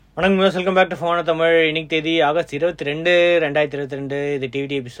வணக்கம் viewers, welcome back to phone Tamil. இன்னைக்கு தேதி ஆகஸ்ட் 22, 2022. இது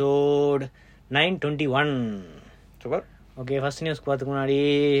DVD episode 921. Super. Okay, first நியூஸ்க்கு பார்த்துக்கு முன்னாடி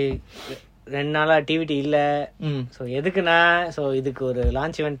 2 நாளா டிவிடி இல்லை. ஸோ எதுக்குன்னா, ஸோ இதுக்கு ஒரு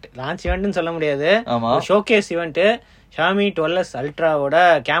லான்ச் ஈவெண்ட்னு சொல்ல முடியாது, showcase event. Xiaomi 12S அல்ட்ராவோட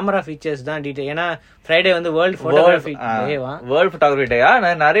camera features தான் டீடைல். ஏன்னா ஃப்ரைடே வந்து வேர்ல்ட் ஃபோட்டோகிராஃபி டேயா.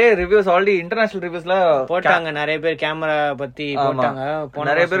 நிறைய ரிவ்யூஸ் ஆல்ரெடி இன்டர்நேஷனல் ரிவ்யூஸ்ல போட்டாங்க. நிறைய பேர் கேமரா பத்தி போட்டாங்க.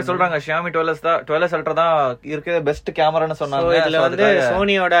 நிறைய பேர் சொல்றாங்க ஷாமி 12S அல்ட்ரா தான் இருக்கிற பெஸ்ட் கேமரான்னு சொன்னாங்க. இதுல வந்து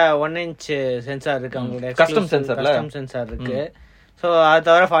சோனியோட 1" சென்சார் இருக்கு, அவங்களோட கஸ்டம் சென்சார் இருக்கு. ஸோ அது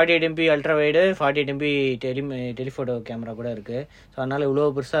தவிர 48MP ultra wide, 48MP telephoto camera கூட இருக்கு. ஸோ அதனால இவ்வளோ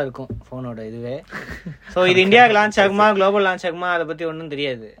பெருசாக இருக்கும் ஃபோனோட இதுவே. ஸோ இது இந்தியாவுக்கு லான்ச் ஆகுமா, குளோபல் லான்ச் ஆகுமா, அதை பத்தி ஒன்றும்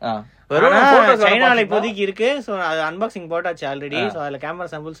தெரியாது. சைனால இப்போதைக்கு இருக்கு. ஸோ அது அன்பாக்சிங் போட்டாச்சு ஆல்ரெடி. ஸோ அதுல கேமரா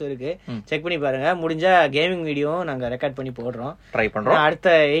சாம்பிள்ஸ் இருக்கு, செக் பண்ணி பாருங்க. முடிஞ்சா கேமிங் வீடியோ நாங்க ரெக்கார்ட் பண்ணி போடுறோம், ட்ரை பண்றோம்.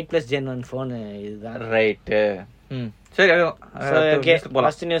 அடுத்த 8+ Gen 1 ஃபோன் இதுதான். ரைட், சரி.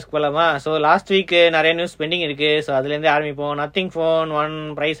 ஃபர்ஸ்ட் நியூஸ்க்கு போலாமா? ஸோ லாஸ்ட் வீக் நிறைய நியூஸ் பெண்டிங் இருக்கு. ஸோ அதுல இருந்து ஆரம்பிப்போம். நத்திங் ஃபோன் 1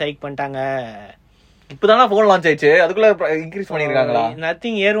 பிரைஸ் ஹைக் பண்ணிட்டாங்க. இப்பதான ஃபோன் லான்ச் ஆயிடுச்சு, அதுக்குள்ள இன்க்ரீஸ் பண்ணிருக்காங்களா?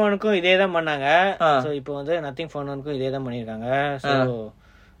 நத்திங் Air 1க்கும் இதே தான் பண்ணாங்க. ஸோ இப்போ வந்து நத்திங் ஃபோன் 1க்கும் இதே தான் பண்ணிருக்காங்க. ஸோ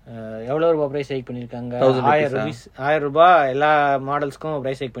எவ்வளவு ரூபாய் பிரைஸ் ஹைக் பண்ணிருக்காங்க? 1000 ரூபாய் எல்லா மாடல்ஸ்க்கும்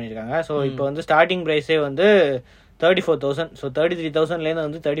பிரைஸ் ஹைக் பண்ணிருக்காங்க. ஸோ இப்போ வந்து ஸ்டார்டிங் பிரைஸே வந்து 34,000. ஸோ 33,000லேருந்து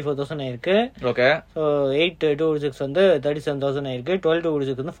வந்து 34,000 ஆயிருக்கு. ஓகே. ஸோ 8/256 வந்து 37,000 ஆயிருக்கு.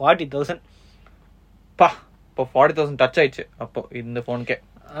 12/256 வந்து 40,000. பா, இப்போ 40,000 டச் ஆயிடுச்சு அப்போ இந்த ஃபோனுக்கே.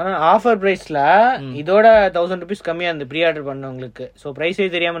 ஆனால் ஆஃபர் ப்ரைஸ்ல இதோட 1000 rupees கம்மியாக இருந்து ப்ரீ ஆர்டர் பண்ணவங்களுக்கு. ஸோ ப்ரைஸே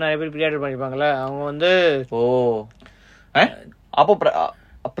தெரியாமல் நிறைய பேர் ப்ரீ ஆர்டர் பண்ணிருப்பாங்களே, அவங்க வந்து அப்போ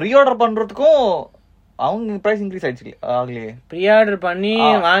ப்ரீ ஆர்டர் பண்றதுக்கும் அவங்க பிரைஸ் இன்க்ரீஸ் ஆயிடுச்சு ஆகலையே? ப்ரீ ஆர்டர் பண்ணி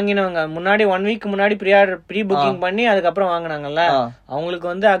வாங்கினவங்க முன்னாடி 1 வீக் முன்னாடி ப்ரீ புக்கிங் பண்ணி அதுக்கப்புறம் வாங்கினாங்கல்ல, அவங்களுக்கு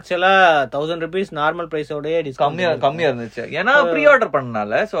வந்து ஆக்சுவலா 1000 rupees நார்மல் பிரைஸோடய கம்மியா இருந்துச்சு. ஏன்னா ப்ரீ ஆர்டர்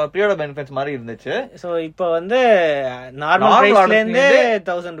பண்ணனால. சோ ப்ரீ ஆர்டர் பெனிஃபிட்ஸ் மாதிரி இருந்துச்சு. சோ இப்போ வந்து நார்மல் பிரைஸ்ல இருந்து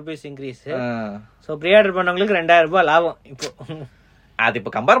 1000 rupees increase. So pre order பண்ணவங்களுக்கு 2000 ரூபாய் லாபம் இப்போ. அது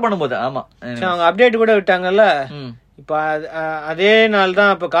இப்போ கம்பேர் பண்ணும்போது ஆமா, அவங்க அப்டேட் கூட விட்டாங்கல்ல. இப்ப அதே நாள்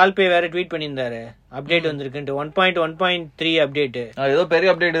தான் இப்ப கால்பே வேற ட்வீட் பண்ணியிருந்தாரு, அப்டேட் வந்திருக்குன்ட்டு. 1.1.3 அப்டேட், ஏதோ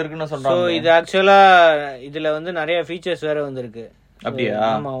பெரிய அப்டேட் இருக்குன்னு சொல்றாங்க. சோ இது ஆக்சுவலா இதுல வந்து நிறைய ஃபீச்சர்ஸ் வேற வந்திருக்கு. அப்படியே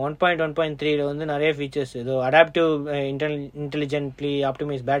ஆமா, 1.1.3ல வந்து நிறைய ஃபீச்சர்ஸ், ஏதோ அடாப்டிவ் இன்டெலிஜென்ட்லி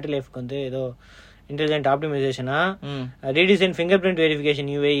ஆப்டிமைஸ் பேட்டரி லைஃப்க்கு வந்து ஏதோ இன்டெலிஜென்ட் ஆப்டிமைசேஷனா, redesign fingerprint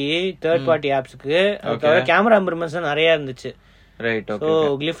verification UAE, third party ஆப்ஸ்க்கு, அதுக்காக கேமரா இம்ப்ரூவ்மெண்ட்ஸ் நிறைய இருந்துச்சு. ஸோ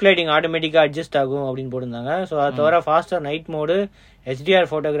கிளிஃப் லைட்டிங் ஆட்டோமேட்டிக்காக அட்ஜஸ்ட் ஆகும் அப்படின்னு போட்டிருந்தாங்க. ஸோ அது தவிர faster night mode, HDR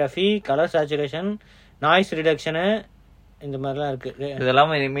photography, colour saturation, noise reduction, இந்த மாதிரிலாம் இருக்கு.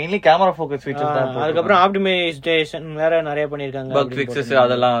 இதெல்லாம் மெயின்லி கேமரா ஃபோக்கஸ் ஃபீச்சர்ஸ் தான். அதுக்கப்புறம் ஆப்டிமைசேஷன் வேற நிறைய பண்ணிருக்காங்க, பக் ஃபிக்ஸஸ்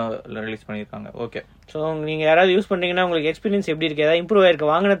அதெல்லாம் ரிலீஸ் பண்ணிருக்காங்க. ஓகே. ஸோ நீங்க யாராவது யூஸ் பண்றீங்கன்னா உங்களுக்கு எக்ஸ்பீரியன்ஸ் எப்படி இருக்கு, ஏதாவது இம்ப்ரூவ்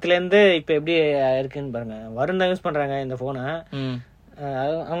ஆயிருக்கு வாங்கினதுல இருந்து இப்போ எப்படி இருக்குன்னு பாருங்க. வரும் தான் யூஸ் பண்றாங்க இந்த போனை.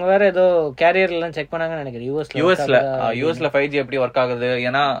 அவங்க வேற ஏதோ கேரியர்ல எல்லாம் செக் பண்ணாங்கன்னு நினைக்கிறேன். யூஎஸ்ல 5G எப்படி ஒர்க் ஆகுது?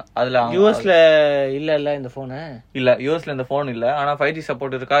 ஏன்னா அதுல யூஎஸ்ல இல்ல இந்த போன் இல்ல, யூஎஸ்ல இந்த போன் இல்ல. ஆனா 5G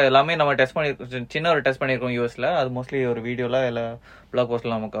சப்போர்ட் இருக்கா எல்லாமே நம்ம டெஸ்ட் பண்ணி சின்ன ஒரு டெஸ்ட் பண்ணிருக்கோம் யூஎஸ்ல. அது மோஸ்ட்லி ஒரு வீடியோல இல்ல பிளாக்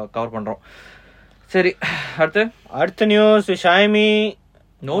போஸ்ட்ல நம்ம கவர் பண்றோம். சரி, அடுத்த நியூஸ். ஷாமி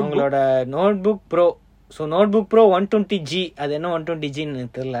உங்களோட notebook pro. So notebook pro 120G, அது என்ன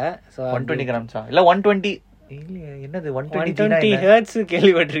 120Gன்னு தெரியல. ஸோ 120 கிராம்ஸா இல்ல 120 என்னது 120 ஹெர்ட்ஸ்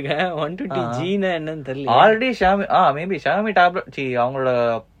கேள்விப்பட்டிருக்கேன். 120Gன்னா என்னன்னு தெரியல. Already Xiaomi maybe Xiaomi tablet அவங்களோட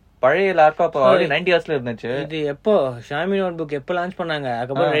பழைய லேப்டாப் ஆல்ரெடி 90 ஹெர்ட்ஸ்ல இருந்துச்சு. இது எப்போ ஷாமி நோட்புக் எப்போ லான்ச் பண்ணாங்க?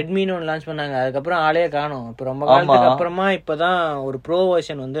 அதுக்கப்புறம் ரெட்மின்னு ஒன்று லான்ச் பண்ணாங்க, அதுக்கப்புறம் ஆளே காணோம். இப்போ ரொம்ப காலத்துக்கு அப்புறமா இப்பதான் ஒரு ப்ரோ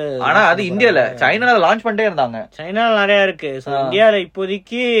வெர்ஷன் வந்து. ஆனா அது இந்தியால, சைனால லான்ச் பண்ணிட்டே இருந்தாங்க. சைனால நிறைய இருக்கு. ஸோ இந்தியால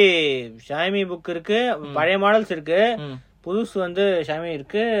இப்போதைக்கு ஷாமி புக் இருக்கு, பழைய மாடல்ஸ் இருக்கு, புதுசு வந்து ஷாமி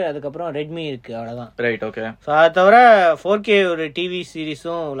இருக்கு, அதுக்கப்புறம் ரெட்மி இருக்கு, அவ்வளவுதான். Right, okay. சோ அது தவிர 4K ஒரு டிவி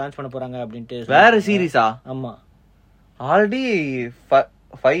சீரிஸும் லான்ச் பண்ண போறாங்க அப்படின்ட்டு. வேற சீரிஸா? ஆமா, already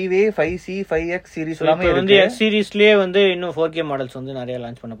 5A 5C 5X series எல்லாமே இருக்கு. வந்து X சீரிஸ்லயே வந்து இன்னும் 4K மாடல்ஸ் வந்து நிறைய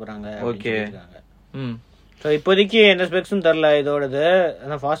லான்ச் பண்ண போறாங்க. ஓகே. சோ இப்போதைக்கு எந்த ஸ்பெக்ஸும் தரல இதோடது.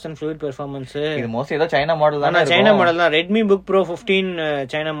 அதான் ஃபாஸ்ட் அண்ட் ஃப்ளூயிட் பெர்ஃபார்மன்ஸ். இது மோஸ்ட்லி ஏதோ சைனா மாடல் தான். சைனா மாடல் தான். Redmi book pro 15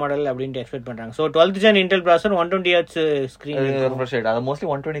 China model அப்படின்ட்டு எக்ஸ்பெக்ட் பண்றாங்க. So 12th Gen Intel processor, 120 Hz screen refresh rate. அது மோஸ்ட்லி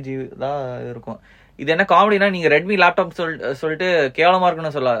 120G தான் இருக்கும். இது என்ன காமெடினா, நீங்க ரெட்மி லேப்டாப் சொல்லிட்டு கேவலமா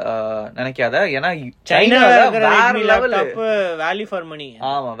இருக்குன்னு சொல்ல நினைக்காத. ஏன்னா சைனால வேற லெவல் வேல்யூ ஃபார் மணி.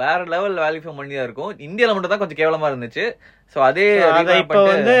 ஆமா, வேற லெவல் வேல்யூ ஃபார் மணி தான் இருக்கும். இந்தியால மட்டும் தான் கொஞ்சம் கேவலமா இருந்துச்சு. சோ அதே இப்போ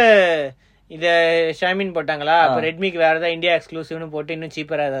வந்து இத ஷாமின் போட்டாங்களா, அப்ப ரெட்மிக்கு வேற ஏதாவது இந்தியா எக்ஸ்க்ளூசிவ்னு போட்டு இன்னும்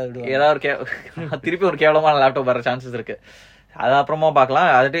சீப்பரா ஏதாவது திருப்பி ஒரு கேவலமான லேப்டாப் வர சான்சஸ் இருக்கு. அது அப்புறமா பார்க்கலாம்.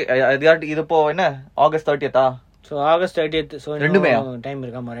 இது இப்போ என்ன August 30th? So August 30th. So ரெண்டுமே டைம்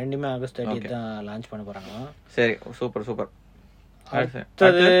இருக்காமா? ரெண்டுமே August 30th தான் லான்ச் பண்ண போறாங்க. சரி, சூப்பர் சூப்பர்.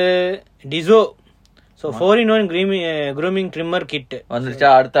 அடுத்தது DIZO. So 4-in-1 grooming trimmer kit வந்துருச்சா?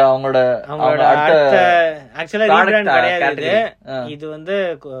 அடுத்த அவங்களோட ஆக்சுவலா ரீபிராண்ட் கிடையாது இது வந்து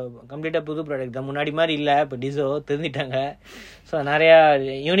கம்ப்ளீட்டா புது ப்ராடக்ட் தான். முன்னாடி மாதிரி இல்ல, இப்ப DIZO தெரிஞ்சிட்டாங்க. ஸோ நிறைய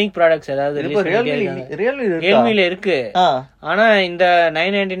யூனிக் ப்ராடக்ட்ஸ் ஏதாவது ரியல்மில இருக்கு. ஆனா இந்த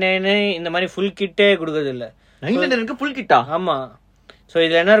 999 இந்த மாதிரி ஃபுல் கிட்டே கொடுக்கறது இல்ல. 999 ஃபுல் கிட்டா? ஆமா. ஸோ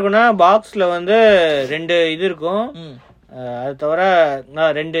இதுல என்ன இருக்குன்னா பாக்ஸ்ல வந்து 2 இது இருக்கும். அது தவிர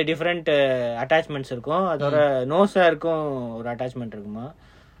 2 டிஃபரெண்ட் அட்டாச்மெண்ட்ஸ் இருக்கும். அது தவிர நோஸாருக்கும் ஒரு அட்டாச்மெண்ட் இருக்குமா.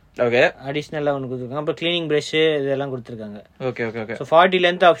 ஓகே. அடிஷனலா ஒன்று கொடுத்துருக்காங்க. அப்புறம் கிளீனிங் பிரஷ் இதெல்லாம் கொடுத்துருக்காங்க. Okay okay okay. So 40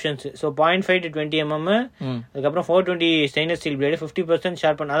 length options. So 0.5 to 20 mm. அதுக்கப்புறம் 420 ஸ்டெயின்லெஸ் ஸ்டீல் பிளேடு 50%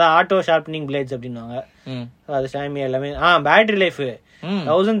 ஷார்பன். அதான் ஆட்டோ ஷார்பனிங் பிளேட்ஸ் அப்படின்னுவாங்க. அது சாமி எல்லாமே. பேட்டரி லைஃப்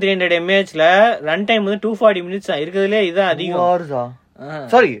 1300 mAhல ரன் டைம் வந்து 240 minutes இருக்கிறதுலே இதுதான் அதிகம்.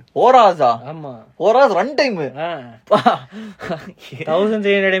 Sorry 4 hours. ஆமா 4 hours ரன் டைம்.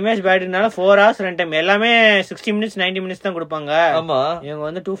 1300 mAh பேட்டரினால 4 hours ரன் டைம். எல்லாமே 60 minutes 90 minutes தான் கொடுப்பாங்க. ஆமா, இவங்க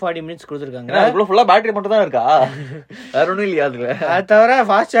வந்து 240 minutes கொடுத்துருக்காங்க. அதுக்குள்ள ஃபுல்லா பேட்டரி மட்டும் தான் இருக்கா? வேற ஒண்ணும் இல்லையா அதுல? அது தவிர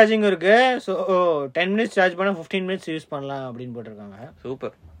ஃபாஸ்ட் சார்ஜிங் இருக்கு. சோ 10 minutes சார்ஜ் பண்ணா 15 minutes யூஸ் பண்ணலாம் அப்படின்னு போட்டிருக்காங்க.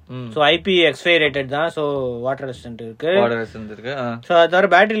 சூப்பர். சோ IPX5 ரேட்டட் தான். சோ வாட்டர் ரெசிஸ்டன்ட் இருக்கு. சோ அது தவிர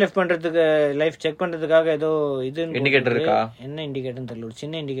பேட்டரி லைஃப் செக் பண்றதுக்காக ஏதோ இது இண்டிகேட்டர் இருக்கா? என்ன இண்டிகேட்டர்னு தெரியல, ஒரு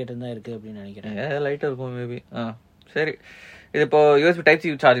சின்ன இண்டிகேட்டர் தான் இருக்கு அப்படின்னு நினைக்கிறேன். லைட்டா இருக்கும் மேபி. சரி, இது இப்போ USB டைப் C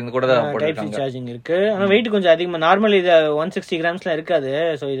சார்ஜிங் கூட தான் போட்டுருக்காங்க. டைப் C சார்ஜிங் இருக்கு. ஆனா வெயிட் கொஞ்சம் அதிகமா. நார்மல் இது 160 கிராம்ஸ்ல இருக்காது.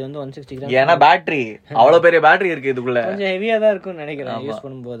 சோ இது வந்து 160 கிராம். ஏன்னா பேட்டரி அவ்வளவு பெரிய பேட்டரி இருக்கு இதுக்குள்ள. கொஞ்சம் ஹெவியா தான் இருக்கும்னு நினைக்கிறேன் யூஸ்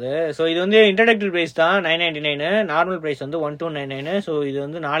பண்ணும்போது. சோ இது வந்து இன்ட்ரோடக்டரி பிரைஸ் தான் 999. நார்மல் பிரைஸ் வந்து 1299. சோ இது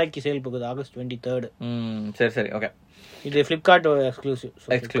வந்து நாளைக்கு சேல் போகுது August 23rd. சரி சரி ஓகே. இது Flipkart எக்ஸ்க்ளூசிவ்.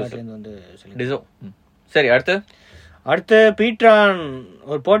 Flipkartல வந்து DIZO. சரி, அடுத்து பீட்ரான்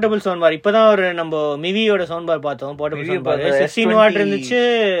ஒரு போர்ட்டபிள் சவுண்ட் பார். இப்பதான் ஒரு நம்ம மிவியோட சவுண்ட் பார் பார்த்தோம். போர்ட்டபிள் சவுண்ட் பார் 16 வாட் இருந்துச்சு,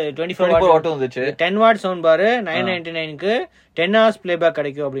 24 வாட் இருந்துச்சு. 10 வாட் சவுண்ட் பார் 999க்கு 10 hours பிளேபேக்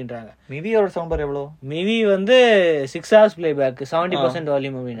கிடைக்கும் அப்படின்றாங்க. மிவியோட சவுண்ட் பார் எவ்வளவு? மிவி வந்து 6 hours பிளேபேக் 70%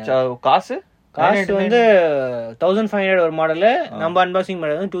 வால்யூம் அப்படின்னா. காஸ்ட் வந்து 1500 ஒரு மாடல். நம்ம அன்பாக்சிங்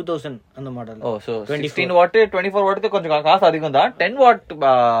பண்ணது வந்து 2000 அந்த மாடல். ஓ சோ 16 வாட் 24 வாட்க்கு கொஞ்சம் காசு அதிகம் தான். 10 வாட்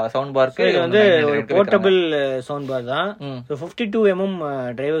சவுண்ட் பார்க்கு இது வந்து ஒரு போர்ட்டபிள் சவுண்ட் பார் தான். சோ 52 mm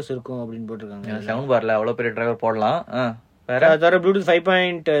டிரைவர்ஸ் இருக்கும் அப்படின்னு போட்டுருக்காங்க. சவுண்ட் பார்ல அவ்வளவு பெரிய டிரைவர் போடலாம். வேற ப்ளூடூத்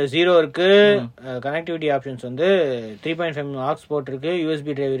 5.0 இருக்கு. கனெக்டிவிட்டி ஆப்ஷன்ஸ் வந்து 3.5 aux போர்ட் இருக்கு, USB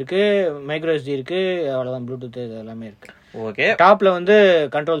டிரைவ் இருக்கு, மைக்ரோ SD இருக்கு. அவ்வளவுதான் ப்ளூடூத் எல்லாமே இருக்கு. ஓகே. டாப்ல வந்து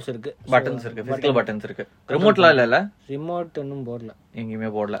கண்ட்ரோல்ஸ் இருக்கு, பட்டன்ஸ் இருக்கு, பிசிக்கல் பட்டன்ஸ் இருக்கு. ரிமோட்லாம் இல்லல? ரிமோட் இன்னும் போடல, எங்கயுமே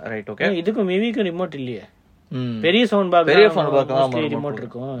போடல. Right okay. இதுக்கு மிவிக்கு ரிமோட் இல்லையே. பெரிய சவுண்ட் பாக்ஸ் தான் ரிமோட்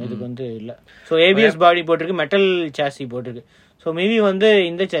இருக்கும், இதுக்கு வந்து இல்ல. சோ ABS பாடி போட்டுருக்கு, மெட்டல் சாசி போட்டுருக்கு. சோ மிவி வந்து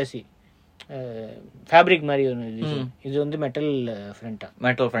இந்த சாசி ஃபேப்ரிக் மாதிரி ஒன்று, இது வந்து metal front.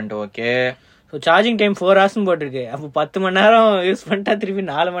 Metal front okay. So charging time 4 hours போட்டிருக்கு. அப்போ 10 மணி நேரம் யூஸ் பண்ணிட்டா திருப்பி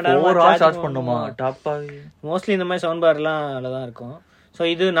 4 மணி நேரம் சார்ஜ் பண்ணுமா? மோஸ்ட்லி இந்த மாதிரி சவுண்ட் பார்லாம் அவ்வளோதான் இருக்கும். ஸோ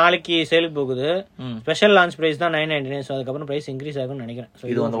இது நாளைக்கு சேலுக்கு போகுது. ஸ்பெஷல் லான்ச் பிரைஸ் தான் 999. ஸோ அதுக்கப்புறம் பிரைஸ் இன்க்ரீஸ் ஆகும்னு நினைக்கிறேன்.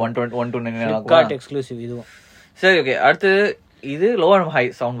 இது வந்து 129 Flipkart எக்ஸ்க்ளூசிவ் இதுவும். சரி ஓகே. அடுத்து இது low and high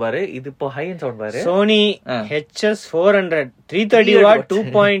sound bar. இது இப்போ high and sound bar Sony HS400 330 watt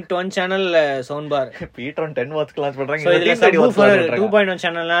 2.1 channel sound bar. பீட்ரான் 10 வாட்ஸ்க்கு லான்ச் பண்றாங்க. சோ இதுல சப்வூஃபர் 2.1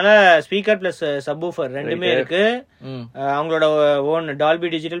 சேனல்னால ஸ்பீக்கர் பிளஸ் சப்வூஃபர் ரெண்டுமே இருக்கு. அவங்களோட own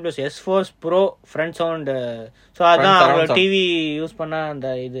Dolby digital plus S4 Pro front sound. So அதான் அவங்களோட டிவி யூஸ் பண்ணா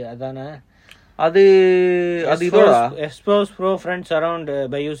அந்த இது அதானே அது இதோட S4 Pro front surround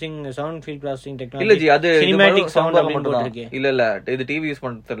by using sound field processing technology. இல்ல ஜி, அது cinematic sound மட்டும் போட்டுருக்கு. இல்ல இது டிவி யூஸ்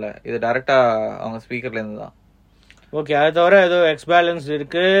பண்றது இல்ல, இது டைரக்டா அவங்க ஸ்பீக்கர்ல இருந்து தான். ஓகே. அது தவிர ஏதோ எக்ஸ் பேலன்ஸ்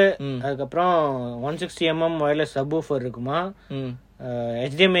இருக்கு. அதுக்கப்புறம் 160 mm வயர்லெஸ் சப்வூஃபர் இருக்குமா.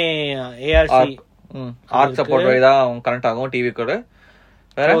 HDMI ARC சப்போர்ட் வழி தான் கனெக்ட் ஆகும் டிவி கூட.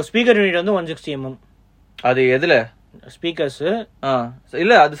 வேற ஸ்பீக்கர் யூனிட் வந்து 160 mm. அது எதுல ஸ்பீக்கர்ஸ்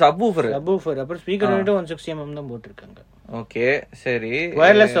இல்ல, அது சப்வூஃபர். அப்புறம் ஸ்பீக்கர் யூனிட் 160 mm தான் போட்டுருக்காங்க. ஓகே சரி.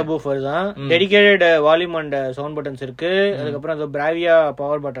 வயர்லெஸ் சப்வூஃபர் தான். Dedicated volume and sound buttons இருக்கு. அதுக்கப்புறம் அது பிராவியா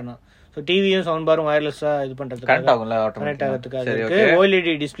பவர் பட்டனா. சோ டிவியும் சவுண்ட் பாரும் வயர்லெஸ்ஸா இது பண்றதுக்கு கனெக்ட் ஆகிறதுக்காக இருக்கு. OLED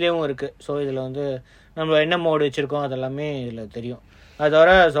டிஸ்ப்ளேவும் இருக்கு. சோ இதுல வந்து நம்ம என்ன மோடு வச்சிருக்கோம் அதெல்லாமே இதுல தெரியும். அது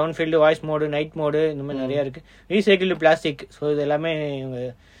தவிர sound field, voice mode, night mode, இந்த மாதிரி நிறைய இருக்கு. Recycled plastic. ஸோ இது எல்லாமே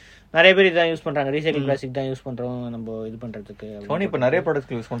நிறைய பேர் இதான் யூஸ் பண்றாங்க. ரீசைக்கிள் பிளாஸ்டிக் தான் யூஸ் பண்றோம் நம்ம இது பண்றதுக்கு. சோனி இப்ப நிறைய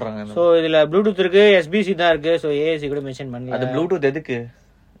ப்ராடக்ட்ஸ் யூஸ் பண்றாங்க. சோ இதுல ப்ளூடூத் இருக்கு, SBC தான் இருக்கு. சோ AAC கூட மென்ஷன் பண்ணல. அது ப்ளூடூத் எதுக்கு?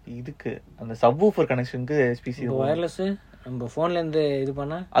 இதுக்கு அந்த சப்வூஃபர் கனெக்ஷனுக்கு SBC வயர்லெஸ் நம்ம போன்ல இருந்து இது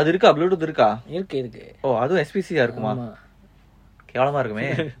பண்ணா அது இருக்கா? ப்ளூடூத் இருக்கா? இருக்கு. ஓ, அதுவும் SPC-யா இருக்குமா? கேவலமா இருக்குமே.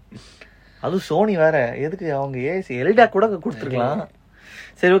 அதுவும் சோனி வேற, எதுக்கு அவங்க ஏசி எல்டா கூட கொடுத்துருக்கலாம்.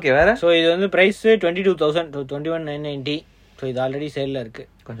 சரி, ஓகே. வேற ஸோ இது வந்து பிரைஸ் 22,000 21,990. ஸோ இது ஆல்ரெடி சேல்ல இருக்கு.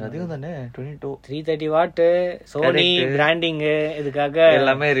 கொஞ்சம் அதிகம் தானே. 330 வாட் சோனி பிராண்டிங் இதுக்காக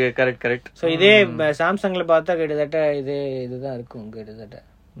எல்லாமே இருக்கு. கரெக்ட். ஸோ இதே சாம்சங்ல பார்த்தா கிட்டத்தட்ட இதுதான் இருக்கும் கிட்டத்தட்ட.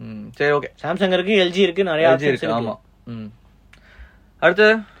 சரி, ஓகே. சாம்சங் இருக்கு, எல்ஜி இருக்கு, நிறைய இருக்கு. ஆமா.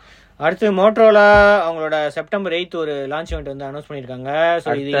 அடுத்து மோட்டரோலா அவங்களோட செப்டம்பர் 8 ஒரு லான்ச் இவெண்ட் வந்து அனௌன்ஸ் பண்ணிருக்காங்க. சோ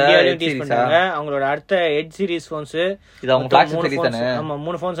இது இந்தியாலயும் டீஸ் பண்றாங்க. அவங்களோட அடுத்த எட்ஜ் சீரிஸ் போன்ஸ், இது அவங்க ஃபிளாக்ஷிப் சீரிஸ் தானே. ஆமா,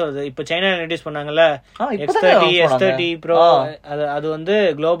 3 போன்ஸ் வருது. இப்போ சைனால இன்ட்ரோ듀ஸ் பண்ணாங்கல X30 S30 Pro, அது வந்து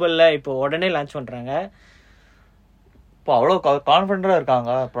குளோபல்ல இப்போ உடனே லான்ச் பண்றாங்க. இப்போ அவ்வளவு கான்ஃபிடென்ட்டா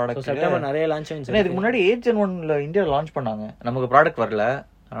இருக்காங்க ப்ராடக்ட். செப்டம்பர் நிறைய லான்ச் இவெண்ட்ஸ். இதுக்கு முன்னாடி 8 Gen 1ல இந்தியால லான்ச் பண்ணாங்க. நமக்கு ப்ராடக்ட் வரல,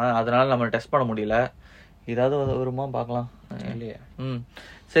 அதனால நம்ம டெஸ்ட் பண்ண முடியல. இதாவது வருமா பார்க்கலாம் இல்லையா.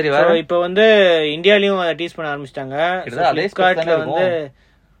 சரி, வேற இப்போ வந்து இந்தியாலயும் டீஸ் பண்ண ஆரம்பிச்சிட்டாங்க.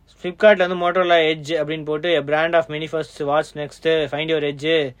 ஃபிளிப்கார்ட்ல வந்து மோட்டரோலா எட்ஜ் அப்படின்னு போட்டு brand of many first watch next find your edge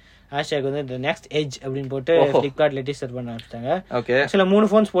hashtag வந்து இந்த நெக்ஸ்ட் எட்ஜ் அப்படின்னு போட்டு ஃபிளிப்கார்ட்ல டீசர் பண்ண ஆரம்பிச்சிட்டாங்க. ஆக்சுவலா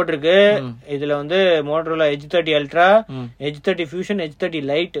 3 போன்ஸ் போட்டிருக்கு. இதுல வந்து Motorola edge 30 ultra, edge 30 fusion, edge 30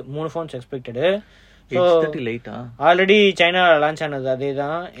 lite 3 phones expected. Already China launch ஆனது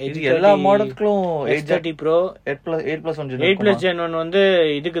அதேதான். எல்லா மாடலுக்கும் X30 Pro 8+ Gen 1 வந்து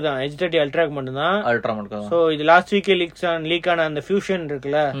இதுக்கு தான் X30 அல்ட்ராக்கு மட்டும் தான். சோ இது லாஸ்ட் வீக்கே லீக் ஆன அந்த ஃபியூஷன்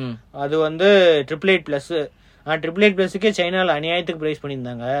இருக்குல்ல, அது வந்து 888+. 888+க்கே சைனால அநியாயத்துக்கு பிரைஸ்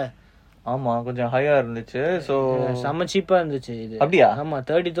பண்ணியிருந்தாங்க. ஆமா, கொஞ்சம் ஹையா இருந்துச்சு. சோ செம்ம சீப்பா இருந்துச்சு இது. அப்படியா? ஆமா,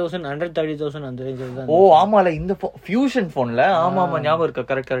 30,000 130,000 அந்த ரேஞ்சில தான். ஓ ஆமால, இந்த ஃபியூஷன் போன்ல. ஆமா, ஞாபகம் இருக்கு.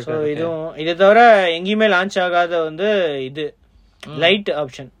 கரெக்ட். சோ இதுவும் இதை தவிர எங்கேயுமே லான்ச் ஆகாத வந்து இது லைட்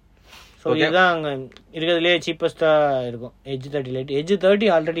ஆப்ஷன். சோ இதுதான் அங்க இருக்கிறதுலே சீப்பஸ்டா இருக்கும். Edge 30 lite. எட்ஜ்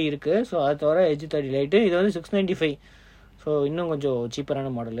 30 ஆல்ரெடி இருக்கு. சோ அது தவிர எட்ஜ் 30 லைட் இது வந்து 695. ஸோ இன்னும் கொஞ்சம்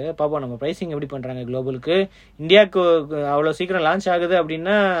சீப்பரான மாடலு. பாப்போம் நம்ம ப்ரைஸிங் எப்படி பண்ணுறாங்க குளோபலுக்கு. இந்தியாவுக்கு அவ்வளோ சீக்கிரம் லான்ச் ஆகுது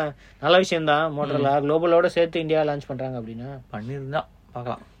அப்படின்னா நல்ல விஷயம்தான். மோட்டரோலா குளோபலோட சேர்த்து இந்தியா லான்ச் பண்ணுறாங்க அப்படின்னா பண்ணியிருந்தா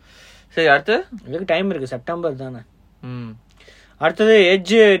பார்க்கலாம். சரி, அடுத்து இதுக்கு டைம் இருக்குது, செப்டம்பர் தானே. அடுத்தது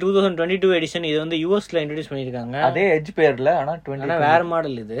எட்ஜ் 2022 எடிஷன். இது வந்து யூஎஸ்ல இன்ட்ரோடியூஸ் பண்ணியிருக்காங்க. அதே எட்ஜ் பேர்ல, ஆனால் வேற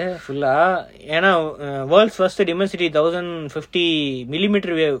மாடல் இது ஃபுல்லா. ஏன்னா world's first Dimensity 1050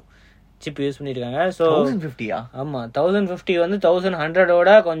 millimetre wave chip use பண்ணிருக்காங்க. சோ 1050யா? ஆமா, 1050 வந்து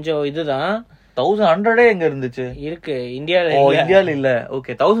 1100ஓட கொஞ்சம் இதுதான். 1100 எங்க இருந்துச்சு? இருக்கு இந்தியால. இந்தியால இல்ல.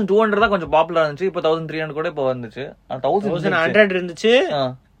 ஓகே, 1200 தான் கொஞ்சம் பாப்புலரா இருந்துச்சு. இப்போ 1300 கூட இப்போ வந்துச்சு. 1100 இருந்துச்சு.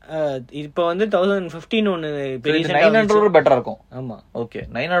 இப்போ வந்து 1015 ஒன்னு பெரிய 900 பெட்டரா இருக்கும். ஆமா, ஓகே,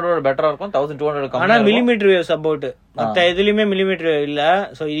 900 பெட்டரா இருக்கும். 1200 ஆனா மில்லிமீட்டர் வேவ் சப்போர்ட் மத்த எதுலயுமே மில்லிமீட்டர் வேவ் இல்ல.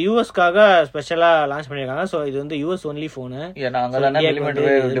 சோ இது யூஎஸ்க்காக ஸ்பெஷலா லான்ச் பண்ணிருக்காங்க. சோ இது வந்து யூஎஸ் ஒன்லி போன். ஏன்னா அங்க தான மில்லிமீட்டர்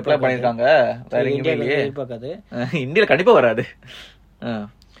வேவ் டிப்ளை பண்ணிருக்காங்க. வேற எங்கேயுமே எதிர்பார்க்காது. இந்தியால கண்டிப்பா வராது.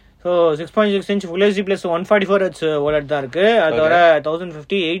 So 6.6 inch Full HD plus 144Hz OLED தான் இருக்கு. அது தவிர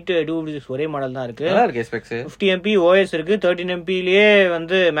 1050 8/256 ஒரே மாடல் தான் இருக்கு. 50 MP OS இருக்கு. 13 MP லயே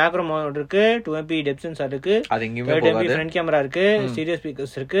வந்து மேக்ரோ மோட் இருக்கு. 2 MP டெப்த் சென்சார் இருக்கு. 30 MP ஃப்ரண்ட் கேமரா இருக்கு. ஸ்டீரியோ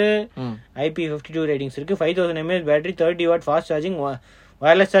ஸ்பீக்கர்ஸ் இருக்கு. IP52 ரேட்டிங்ஸ் இருக்கு. 5000 mAh battery, 30 watt fast charging,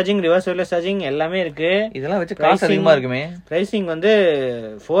 wireless charging, reverse wireless charging எல்லாமே இருக்கு. இதெல்லாம் வச்சு காசு அதிகமா இருக்குமே. பிரைசிங் வந்து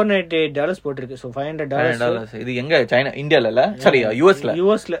 $498 போட்டுருக்கு. சோ $500. இது எங்க? சைனா, இந்தியால இல்ல, சாரி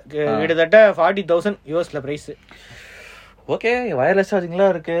யூஎஸ்ல. கிட்டத்தட்ட 40,000 யூஎஸ்ல பிரைஸ். ஓகே, வயர்லெஸ்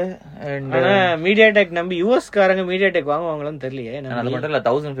சார்ஜிங்லாம் இருக்கு. ஆனா மீடியாடெக் நம்பி யூஎஸ் காரங்க மீடியாடெக் வாங்குவாங்களான்னு தெரியலையே. அது மட்டும் இல்ல,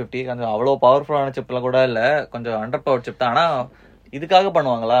 1050 கொஞ்சம் அவ்வளவு பவர்ஃபுல்லான சிப்லாம் கூட இல்ல, கொஞ்சம் அண்டர் பவர் சிப் தான். ஆனா இதுக்காக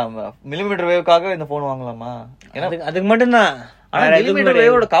பண்ணுவாங்களா? மில்லிமீட்டர் வேவ்க்காக இந்த போன் வாங்கலாமா? அதுக்கு மட்டும்தான். மில்லிமீட்டர்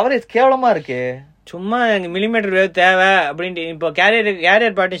வேவோட கவரேஜ் கேவலமா இருக்கு. சும்மா மில்லிமீட்டர் வேவ் தேவை அப்படின்ட்டு இப்போ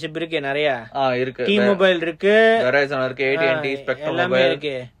கேரியர் பார்ட்னர்ஷிப் இருக்கு, நிறைய இருக்கு. டி மொபைல் இருக்கு, வெரைசன் இருக்கு, AT&T, ஸ்பெக்ட்ரம் எல்லாமே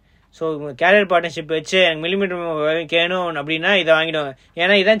இருக்கு. ஸோ கேரியர் பார்ட்னர்ஷிப் வச்சு எனக்கு மில்லிமீட்டர் வேவ் கேணும் அப்படின்னா இதை வாங்கிடுவேன்.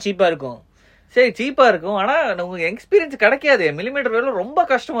 ஏன்னா இதான் சீப்பா இருக்கும். சரி, சீப்பா இருக்கும். ஆனா நமக்கு எக்ஸ்பீரியன்ஸ் கிடைக்காது. மில்லிமீட்டர் வேவ்ல ரொம்ப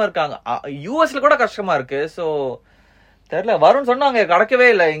கஷ்டமா இருக்காங்க. யூஎஸ்ல கூட கஷ்டமா இருக்கு. சோ தெரியல, வரும்னு சொன்னாங்க, கிடைக்கவே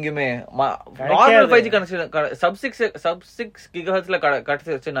இல்லை எங்கேயுமே. Normal 5G connection sub-6 GHz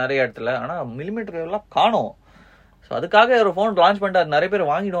கிடைச்சிருச்சு நிறைய இடத்துல. ஆனா மில்லிமீட்டர் வேவ்லாம் காணோம். ஸோ அதுக்காக ஒரு ஃபோன் லான்ச் பண்ணிட்டு நிறைய பேர்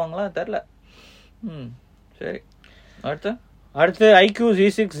வாங்கிடுவாங்களா தெரியல. சரி, அடுத்து IQ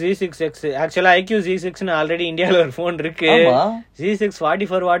Z6 Z6X. ஆக்சுவலா IQ Z6 ஆல்ரெடி இந்தியால ஒரு போன் இருக்கு. Z6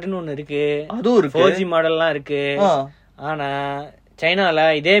 44 வாட்னு ஒன்னு இருக்கு. அதுவும் 4G மாடல்லாம் இருக்கு. ஆனா சைனால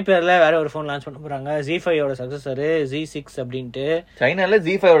இதே பேர்ல வேற ஒரு போன் லான்ச் பண்ண போறாங்க. Z5 சக்சஸர் Z6 அப்படின்ட்டு. சைனால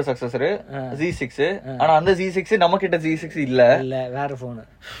Z5 சக்சஸர் Z6. ஆனா அந்த Z6 நம்ம கிட்ட Z6 இல்ல, வேற போன்.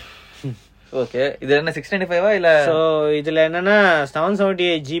 ஓகே இது என்ன 695 இல்ல? சோ இதுல என்னன்னா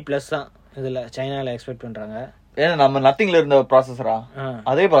 778G+ தான் இதுல சைனால எக்ஸ்பெக்ட் பண்றாங்க. ஏன்னா நம்ம நத்திங்ல இருந்த ப்ராசஸரா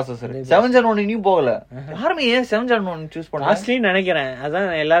அதே ப்ராசஸர் 7 Gen 1 இன்னும் போகல. யாருமே ஏன் 7 Gen 1 சூஸ் பண்ணா? காஸ்ட்லி நினைக்கிறேன். அதான்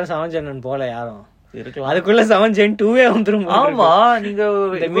எல்லாரும் 7 Gen 1 போல யாரும். அதுக்குள்ள 7 Gen 2 வந்துரும். ஆமா நீங்க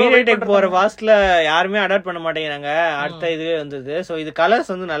மீடியாடெக் போற வாஸ்ட்ல யாருமே அடாப்ட் பண்ண மாட்டேங்கிறாங்க. அடுத்த இதுவே வந்தது. சோ இது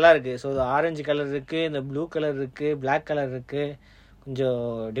கலர்ஸ் வந்து நல்லா இருக்கு. சோ ஆரஞ்சு கலர் இருக்கு, இந்த ப்ளூ கலர் இருக்கு, பிளாக் கலர் இருக்கு, கொஞ்சம்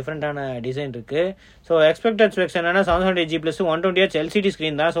டிஃப்ரெண்டான டிசைன் இருக்கு. ஸோ எக்ஸ்பெக்டட் ஸ்பெக்ஸ் என்னன்னா 778G+ 120Hz LCD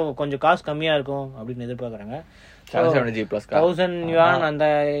ஸ்கிரீன் தான். ஸோ கொஞ்சம் காசு கம்மியா இருக்கும் அப்படின்னு எதிர்பார்க்கறாங்க. 770G+ 1000 yuan அந்த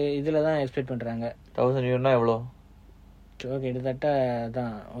இதுல தான் எக்ஸ்பெக்ட் பண்றாங்க. 1000 yuan எவ்வளோ? கிட்டத்தட்ட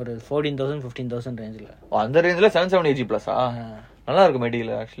தான் ஒரு 14,000 15,000 ரேஞ்சில். அந்த ரேஞ்சில் 770G+ நல்லா இருக்கும்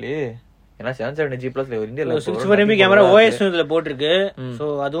மெடியில் ஆக்சுவலி. ஏன்னா 770G+ இந்தியாவில் 64 கேமரா OS இதுல போட்டிருக்கு. ஸோ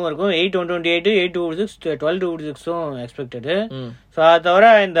அதுவும் இருக்கும். 8/128 8/256 12/256 எக்ஸ்பெக்டட். ஸோ அது தவிர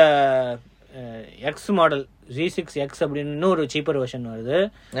இந்த எக்ஸ் மாடல் Z6X அப்படின்னு இன்னொரு சீப்பர் வெர்ஷன் வருது.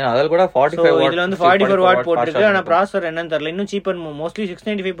 அதில் கூட 45 இதுல வந்து 44 வாட் போட்டிருக்கு. ஆனா ப்ராசஸர் என்னன்னு தெரியல. இன்னும் சீப்பர் மோஸ்ட்லி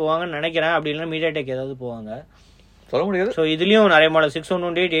 695 போவாங்கன்னு நினைக்கிறேன். அப்படி இல்லைன்னா மீடியாடெக் ஏதாவது போவாங்க சொல்ல முடியாது. ஸோ இதுலயும் நிறைய மாடல்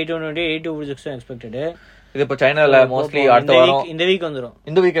 6128 8/128 8/256 எக்ஸ்பெக்டட். இது இப்ப சைனால மோஸ்ட்லி அடுத்த வாரம் இந்த வீக் வந்துரும்.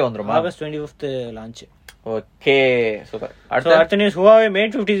 இந்த வீக்கே வந்துரும். August 25th launch. Okay super. அடுத்த நியூஸ் Huawei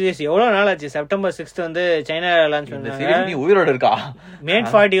Mate 50 series எவ்வளவு நாள் ஆச்சு? செப்டம்பர் 6th வந்து சைனா லான்ச் பண்ணாங்க. சீரிஸ் நீ உயிரோட இருக்கா? Mate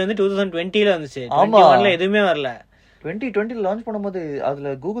 40 வந்து 2020 ல வந்துச்சு. 21ல எதுவுமே வரல. 2020 லான்ச் பண்ணும்போது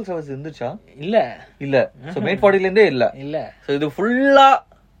அதுல கூகுள் சர்வீஸ் இருந்துச்சா? இல்ல. சோ Mate 40 ல இருந்தே இல்ல. சோ இது ஃபுல்லா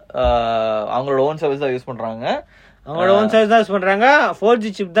அவங்களோட ஓன் சர்வீஸ் தான் யூஸ் பண்றாங்க. அவங்களோட ஓன் சர்வீஸ் தான் யூஸ் பண்றாங்க.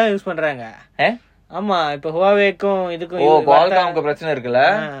 4G சிப் தான் யூஸ் பண்றாங்க. ஆமா இப்ப Huaweiக்கும் இதுக்கும் Qualcommக்கு பிரச்சனை இருக்குல்ல.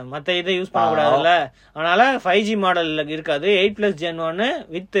 மத்த இதை யூஸ் பண்ண கூடாதுல்ல. அதனால 5G மாடல் இருக்காது. 8+ Gen 1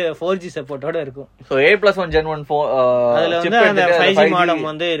 வித் 4G சப்போர்ட்டோட இருக்கும். சோ 8+1 Gen 1 அதுல வந்து அந்த 5G மாடம்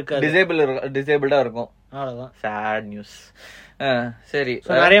வந்து இருக்காது. டிசேபிள்டா இருக்கும். அவ்வளவுதான். sad news. சரி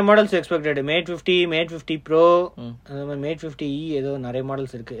நிறைய models expected. Mate 50, Mate 50 Pro, அந்த மாதிரி Mate 50e ஏதோ நிறைய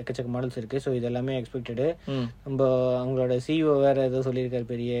மாடல்ஸ் இருக்கு. எக்கச்சக்க மாடல்ஸ் இருக்கு. சோ இது எல்லாமே எக்ஸ்பெக்டட். நம்ம அவங்களோட CEO வேற ஏதோ சொல்லியிருக்காரு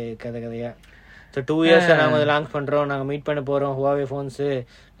பெரிய கதையா. ஸோ 2 years நாங்கள் லான்ச் பண்ணுறோம், நாங்கள் மீட் பண்ண போகிறோம். Huawei ஃபோன்ஸு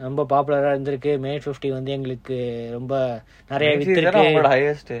ரொம்ப பாப்புலராக இருந்திருக்கு. Mate 50 வந்து எங்களுக்கு ரொம்ப நிறைய வித்துருக்கு.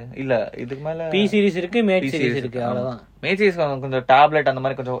 ஹையஸ்ட் இல்லை இதுக்கு மேலே P series இருக்கு, Mate series இருக்கு. அவ்வளோதான். Mate series கொஞ்சம் டேப்லெட் அந்த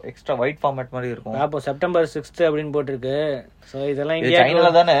மாதிரி கொஞ்சம் எக்ஸ்ட்ரா ஒயிட் ஃபார்மேட் மாதிரி இருக்கும். அப்போ September 6th அப்படின்னு போட்டிருக்கு. ஸோ இதெல்லாம்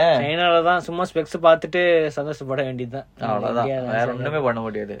சைனால தானே, சைனால தான். சும்மா ஸ்பெக்ஸ் பார்த்துட்டு சந்தோஷப்பட வேண்டியதுதான். அவ்வளோதான், வேற ஒன்றுமே பண்ண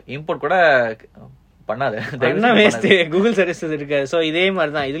முடியாது. இம்போர்ட் கூட பண்ணாது. கூகுள் சர்வீஸ் இருக்கு. சோ இதே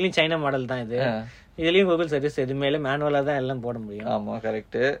மாதிரி தான் இதுலயும் சைனா மாடல் தான் இது. இதுலயும் கூகுள் சர்வீஸ் எதுவுமே மேனுவலா தான் எல்லாம் போட முடியும். ஆமா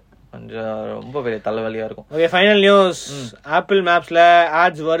கரெக்ட். கொஞ்சம் ரொம்ப பெரிய தலைவலியா இருக்கும். Okay final news. ஆப்பிள் மேப்ஸ்ல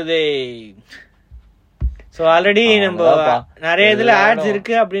ஆட்ஸ் வருது. சோ ஆல்ரெடி நம்ம நிறைய இதுல ஆட்ஸ்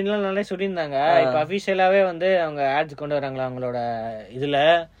இருக்கு அப்படின்லாம் நல்லா சொல்லியிருந்தாங்க. இப்ப அபிஷியலாவே வந்து அவங்க ஆட்ஸ் கொண்டு வராங்களா அவங்களோட இதுல.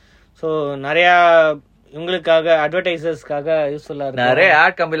 சோ நிறைய இவங்களுக்காக அட்வர்டைசர்ஸ்க்காக யூஸ்ஃபுல்லா இருக்கு. நிறைய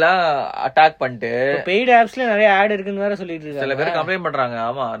ஆட் கம்பெனிலாம் அட்டாக் பண்ணிட்டு பெய்ட் ஆப்ஸ்ல நிறைய ஆட் இருக்குன்னு வேற சொல்லிட்டு இருக்காங்க. சில பேர் கம்ப்ளைண்ட் பண்றாங்க.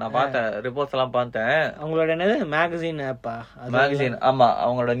 ஆமா நான் பார்த்தேன், ரிப்போர்ட்ஸ் எல்லாம் பார்த்தேன். அவங்களோட என்னது மேகசின் ஆப்பா, மேகசின். ஆமா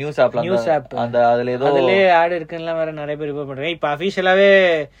அவங்களோட நியூஸ் ஆப் அந்த அதுல ஏதோ அதுலயே ஆட் இருக்குன்னு வேற நிறைய பேர் ரிப்போர்ட் பண்றாங்க. இப்ப அபிஷியலாவே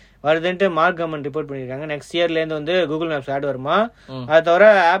வருதுன்ட்டு மார்க் கவர்மெண்ட் ரிப்போர்ட் பண்ணிருக்காங்க. நெக்ஸ்ட் இயர்ல இருந்து வந்து கூகுள் மேப்ஸ் ஆட் வருமா. அது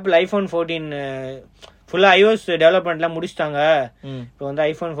தவிர ஆப்பிள் iPhone 14 ஃபுல்லா iOS டெவலப்மெண்ட்லாம் முடிச்சிட்டாங்க. இப்போ வந்து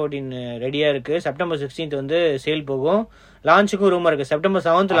iPhone 14 ரெடியா இருக்கு. September 16th வந்து சேல் போகும். லான்ச்சுக்கும் ரூமா இருக்கு. September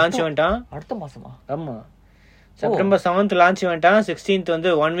 7th லான்ச் வேண்டாம். அடுத்த மாசமா? ஆமா September 7th லான்ச் வேண்டாம். 16th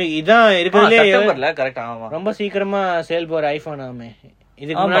வந்து 1 வீக் இதான் இருக்குதுலயே. கரெக்ட். ஆமா ரொம்ப சீக்கிரமா சேல் போற ஐபோன் ஆமே.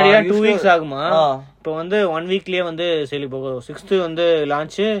 இதுக்கு முன்னாடியே 2 weeks ஆகுமா. இப்போ வந்து 1 வீக்லயே வந்து சேல் போகும். 6th வந்து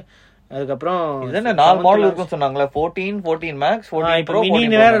லான்ச். அதுக்கப்புறம் இதென்ன 4 மாடல் இருக்குன்னு சொன்னாங்களே. 14 Max, 14 Pro,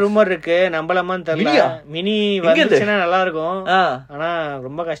 மினி வேற ரூமர் இருக்கு. நம்பலாமான்னு தெரியல. மினி வந்துச்சுன்னா நல்லா இருக்கும். ஆனா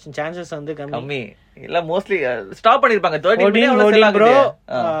ரொம்ப கஷ்டம். சான்சஸ் வந்து கம்மி. இல்ல மோஸ்ட்லி ஸ்டாப் பண்ணிருப்பாங்க. 13 Pro,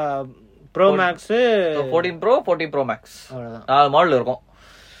 Pro Max, 14 Pro, 14 Pro Max அவ்வளவுதான். 4 மாடல் இருக்கும்.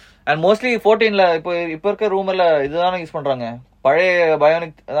 அண்ட் மோஸ்ட்லி 14ல இப்போ இருக்க ரூமர்ல இதுதானே யூஸ் பண்றாங்க. பழைய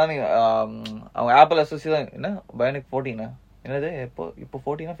பயோனிக் அதான் அவங்க ஆப்பிள் அசோசியேட் தான். என்ன பயோனிக் 14 என்னது? இப்போ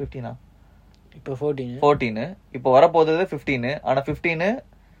 14 15 இப்போ 14 இப்போ வரப்போகுது 15. ஆனா 15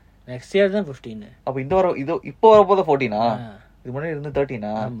 நெக்ஸ்ட் இயர் தான் 15. அப்ப இந்த வர இது இப்போ வரப்போகுது 14. இது முன்னாடி இருந்து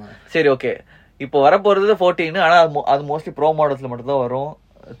 13. சரி ஓகே. இப்போ வரப்போறது 14. ஆனா அது மோஸ்ட்லி ப்ரோ மாடல்ஸ்ல மட்டும் தான் வரும்.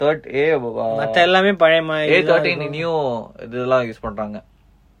 மத்த எல்லாமே பழைய A13 நியூ இதெல்லாம் யூஸ் பண்றாங்க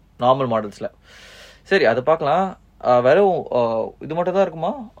நார்மல் மாடல்ஸ்ல. சரி அது பார்க்கலாம். வெறும் இது மட்டும் தான்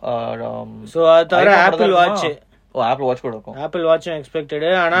இருக்குமா? சோ அது தவிர ஆப்பிள் வாட்ச். ஆப்பிள் வாட்ச் கூட இருக்கும். ஆப்பிள் வாட்சும் எக்ஸ்பெக்டட்.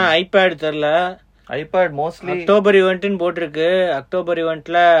 ஆனா ஐபேட் தெரியல. ஐபேட் மோஸ்ட்லி அக்டோபர் ஈவென்ட்னு போட்டிருக்கு. October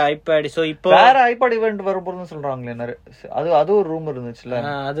ஈவென்ட்ல iPad. சோ இப்போ வேற ஐபேட் ஈவென்ட் வர போறதுன்னு சொல்றாங்களே நிறைய. அது ஒரு ரூமர் இருந்துச்சுல.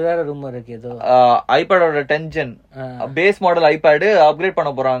 அது வேற ரூமர் இருக்கு. ஏதோ ஐபேடோட 10 gen base model iPad upgrade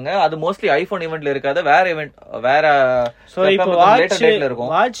பண்ண போறாங்க. அது மோஸ்ட்லி ஐபோன் ஈவென்ட்ல இருக்காது, வேற ஈவென்ட் வேற. சோ இப்போ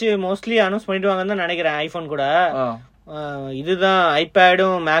வாட்ச் மோஸ்ட்லி அனௌன்ஸ் பண்ணிடுவாங்கன்னு தான் நினைக்கிறேன். ஐபோன் கூட இதுதான்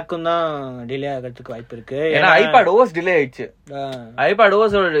ஐபேடும் மேக்கும் தான் டிலே ஆகிறதுக்கு வாய்ப்பு இருக்கு. ஏன்னா ஐபேட் ஓஎஸ் டிலே ஆயிடுச்சு. ஐபேட்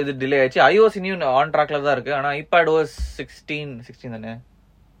ஓஎஸ் இது டிலே ஆயிடுச்சு. iOS இன்னும் ஆன் ட்ராக்ல தான் இருக்கு. ஆனா ஐபேட் ஓஎஸ் 16 தானே,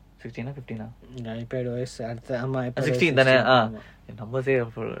 16 15 ஐபேட் ஓஎஸ் அடுத்து. ஆமா 16 தானே. நம்ம சே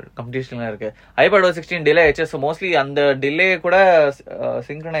கம்பெடிஷன்ல இருக்கு. ஐபேட் ஓஎஸ் 16 டிலே ஆயிடுச்சு. ஸோ மோஸ்ட்லி அந்த டிலே கூட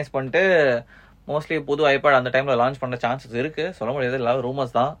சிங்க்ரனைஸ் பண்ணிட்டு மோஸ்ட்லி புது ஐபேட் அந்த டைம்ல லான்ச் பண்ண சான்சஸ் இருக்கு. சொல்ல முடியாது, எல்லாரும்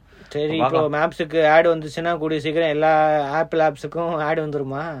ரூமர்ஸ் தான். சரி, இப்போ மேப்ஸுக்கு ஆட் வந்துச்சுன்னா கூடிய சீக்கிரம் எல்லா ஆப்பிள் ஆப்ஸுக்கும் ஆட்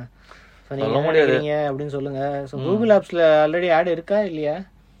வந்துருமா? அப்படின்னு சொல்லுங்க. கூகுள் ஆப்ஸ்ல ஆல்ரெடி ஆட் இருக்கா இல்லையா?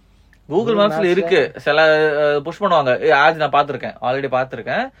 கூகுள் மேப்ஸ்ல இருக்கு, சில புஷ் பண்ணுவாங்க. ஆட் நான் பாத்திருக்கேன், ஆல்ரெடி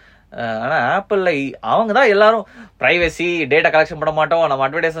பாத்திருக்கேன். ஆனா ஆப்பிள்ல அவங்க தான் எல்லாரும் பிரைவசி டேட்டா கலெக்ஷன் பண்ண மாட்டோம், நம்ம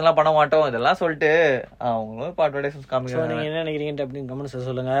அட்வர்டைஸ் எல்லாம் பண்ண மாட்டோம் இதெல்லாம் சொல்லிட்டு அவங்களும் இப்போ அட்வர்டைஸ் காமிக்கிறாங்க. நீங்க என்ன நினைக்கிறீங்க அப்படின்னு கமெண்ட்ஸ்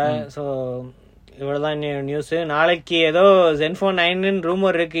சொல்லுங்க. சோ இவ்வளவுதான் நியூஸ். நாளைக்கு ஏதோ ZenFone 9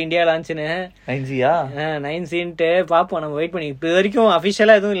 ரூமர் இருக்கு இந்தியா லான்ச்னு. 9Cன்ட்டு பாப்போம், நம்ம வெயிட் பண்ணி. இப்ப வரைக்கும்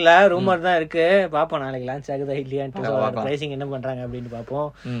அபிஷியலா எதுவும் இல்ல, ரூமர் தான் இருக்கு. பாப்போம் நாளைக்கு லான்ச் ஆகுதா இல்லையான்ட்டு, பிரைசிங் என்ன பண்றாங்க அப்படின்னு பாப்போம்.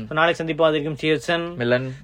 நாளைக்கு சந்திப்போம். அது வரைக்கும் சியர்சன் மில்லன்.